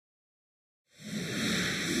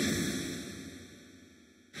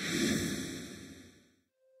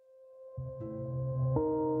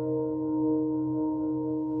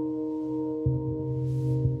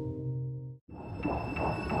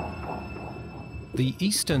The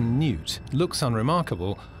eastern newt looks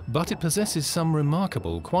unremarkable, but it possesses some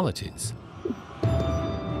remarkable qualities.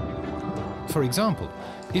 For example,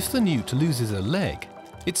 if the newt loses a leg,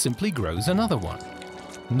 it simply grows another one.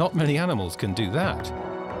 Not many animals can do that.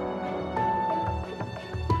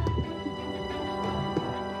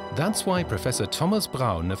 That's why Professor Thomas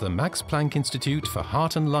Braun of the Max Planck Institute for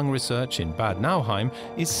Heart and Lung Research in Bad Nauheim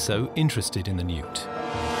is so interested in the newt.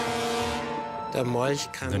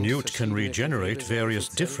 The newt can regenerate various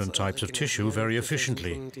different types of tissue very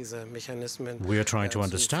efficiently. We are trying to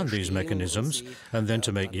understand these mechanisms and then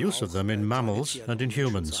to make use of them in mammals and in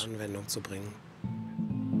humans.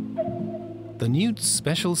 The newt's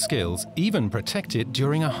special skills even protect it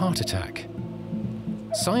during a heart attack.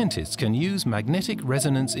 Scientists can use magnetic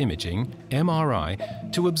resonance imaging,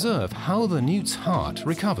 MRI, to observe how the newt's heart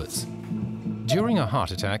recovers. During a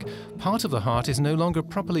heart attack, part of the heart is no longer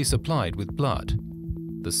properly supplied with blood.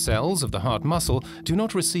 The cells of the heart muscle do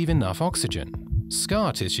not receive enough oxygen.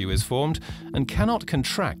 Scar tissue is formed and cannot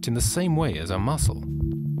contract in the same way as a muscle.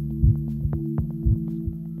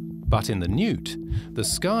 But in the newt, the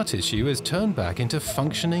scar tissue is turned back into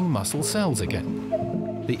functioning muscle cells again.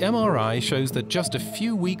 The MRI shows that just a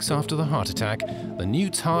few weeks after the heart attack, the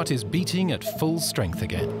newt's heart is beating at full strength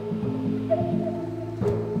again.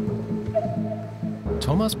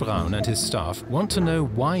 Thomas Braun and his staff want to know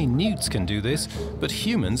why newts can do this, but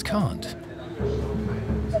humans can't.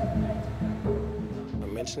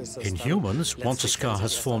 In humans, once a scar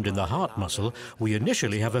has formed in the heart muscle, we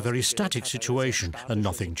initially have a very static situation and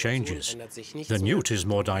nothing changes. The newt is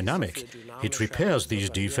more dynamic. It repairs these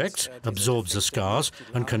defects, absorbs the scars,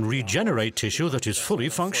 and can regenerate tissue that is fully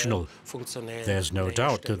functional. There's no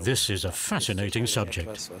doubt that this is a fascinating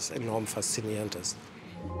subject.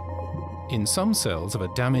 In some cells of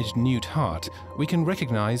a damaged newt heart, we can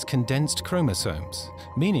recognize condensed chromosomes,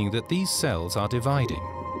 meaning that these cells are dividing.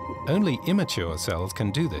 Only immature cells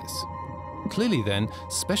can do this. Clearly then,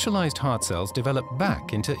 specialized heart cells develop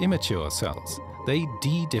back into immature cells. They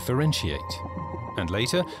dedifferentiate. And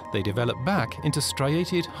later, they develop back into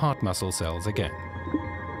striated heart muscle cells again.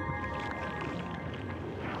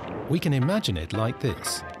 We can imagine it like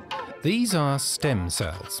this. These are stem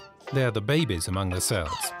cells. They're the babies among the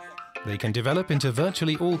cells. They can develop into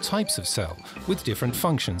virtually all types of cell with different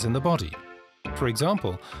functions in the body. For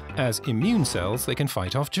example, as immune cells, they can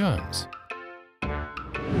fight off germs.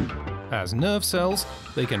 As nerve cells,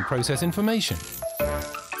 they can process information.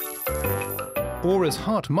 Or as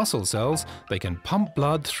heart muscle cells, they can pump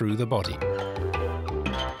blood through the body.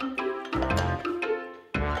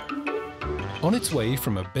 On its way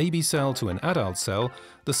from a baby cell to an adult cell,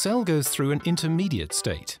 the cell goes through an intermediate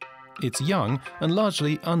state. It's young and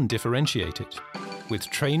largely undifferentiated. With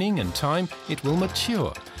training and time, it will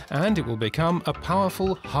mature, and it will become a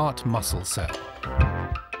powerful heart muscle cell.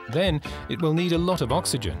 Then it will need a lot of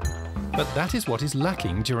oxygen, but that is what is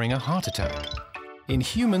lacking during a heart attack. In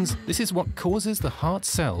humans, this is what causes the heart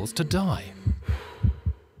cells to die.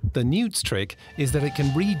 The newt's trick is that it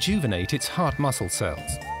can rejuvenate its heart muscle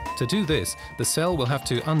cells. To do this, the cell will have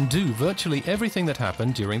to undo virtually everything that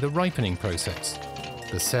happened during the ripening process.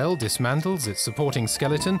 The cell dismantles its supporting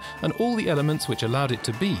skeleton and all the elements which allowed it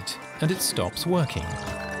to beat, and it stops working.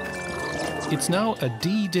 It's now a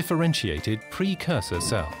dedifferentiated precursor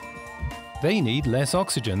cell. They need less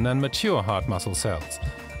oxygen than mature heart muscle cells,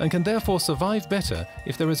 and can therefore survive better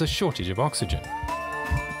if there is a shortage of oxygen.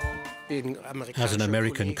 As an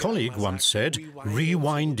American colleague once said,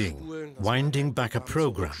 rewinding, winding back a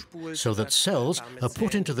program, so that cells are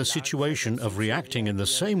put into the situation of reacting in the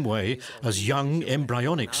same way as young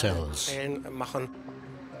embryonic cells.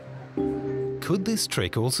 Could this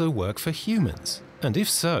trick also work for humans? And if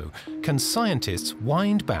so, can scientists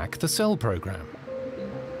wind back the cell program?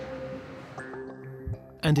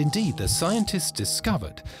 And indeed, the scientists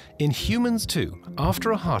discovered, in humans too,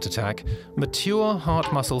 after a heart attack, mature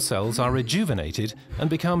heart muscle cells are rejuvenated and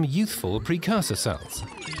become youthful precursor cells.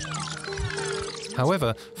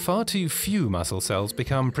 However, far too few muscle cells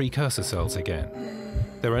become precursor cells again.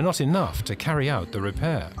 There are not enough to carry out the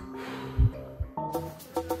repair.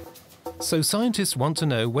 So scientists want to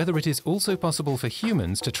know whether it is also possible for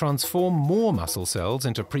humans to transform more muscle cells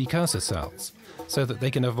into precursor cells, so that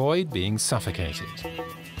they can avoid being suffocated.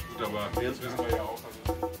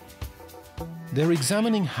 They're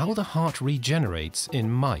examining how the heart regenerates in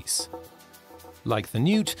mice. Like the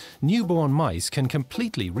newt, newborn mice can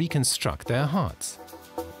completely reconstruct their hearts.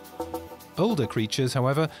 Older creatures,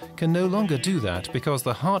 however, can no longer do that because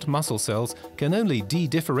the heart muscle cells can only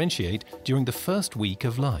dedifferentiate during the first week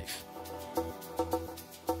of life.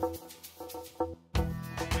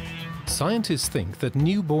 Scientists think that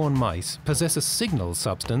newborn mice possess a signal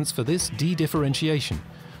substance for this dedifferentiation,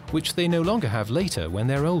 which they no longer have later when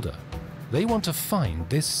they're older. They want to find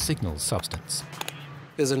this signal substance.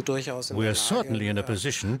 We are certainly in a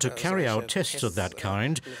position to carry out tests of that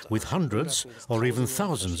kind with hundreds or even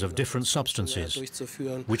thousands of different substances,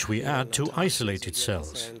 which we add to isolated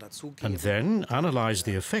cells, and then analyze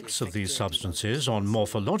the effects of these substances on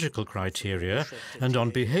morphological criteria and on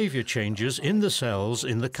behavior changes in the cells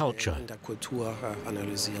in the culture.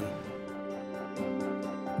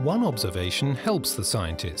 One observation helps the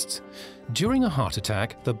scientists. During a heart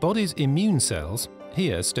attack, the body's immune cells,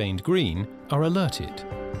 here stained green, are alerted.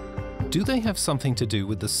 Do they have something to do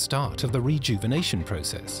with the start of the rejuvenation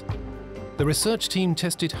process? The research team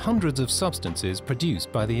tested hundreds of substances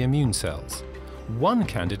produced by the immune cells. One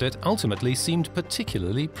candidate ultimately seemed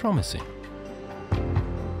particularly promising.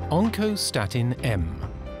 Oncostatin M,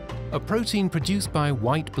 a protein produced by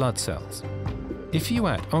white blood cells. If you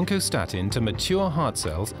add oncostatin to mature heart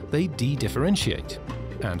cells, they dedifferentiate,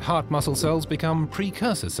 and heart muscle cells become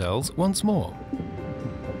precursor cells once more.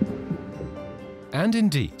 And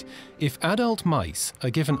indeed, if adult mice are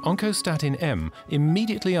given oncostatin M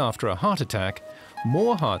immediately after a heart attack,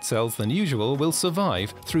 more heart cells than usual will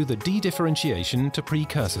survive through the dedifferentiation to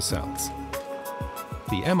precursor cells.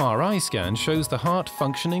 The MRI scan shows the heart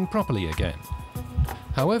functioning properly again.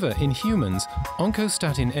 However, in humans,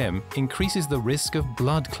 oncostatin M increases the risk of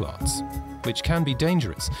blood clots, which can be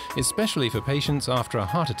dangerous, especially for patients after a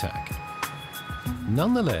heart attack.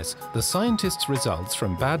 Nonetheless, the scientists' results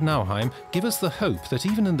from Bad Nauheim give us the hope that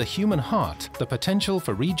even in the human heart, the potential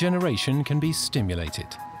for regeneration can be stimulated.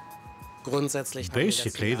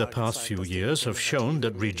 Basically, the past few years have shown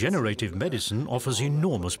that regenerative medicine offers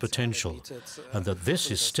enormous potential, and that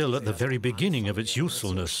this is still at the very beginning of its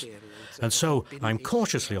usefulness. And so, I'm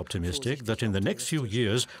cautiously optimistic that in the next few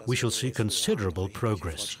years we shall see considerable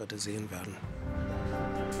progress.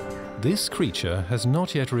 This creature has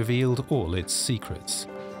not yet revealed all its secrets.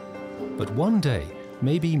 But one day,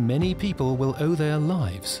 maybe many people will owe their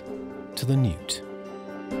lives to the newt.